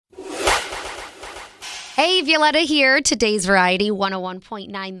Hey, Violetta here. Today's Variety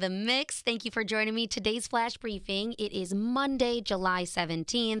 101.9 The Mix. Thank you for joining me. Today's flash briefing. It is Monday, July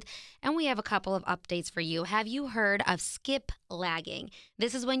 17th, and we have a couple of updates for you. Have you heard of Skiplagging?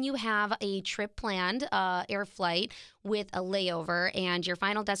 This is when you have a trip planned, air flight with a layover, and your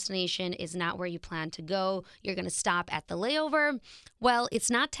final destination is not where you plan to go. You're going to stop at the layover. Well,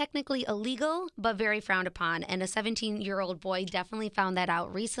 it's not technically illegal, but very frowned upon. And a 17-year-old boy definitely found that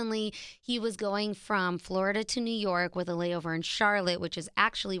out recently. He was going from Florida to New York with a layover in Charlotte, which is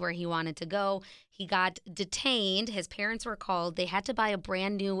actually where he wanted to go. He got detained. His parents were called. They had to buy a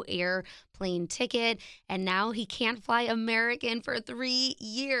brand new airplane ticket, and now he can't fly American for 3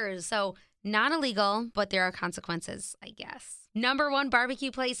 years. So not illegal, but there are consequences, I guess. Number one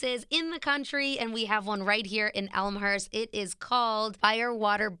barbecue places in the country, and we have one right here in Elmhurst. It is called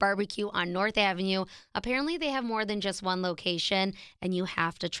Firewater Barbecue on North Avenue. Apparently, they have more than just one location, and you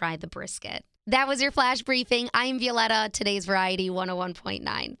have to try the brisket. That was your flash briefing. I'm Violetta. Today's Variety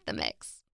 101.9 The Mix.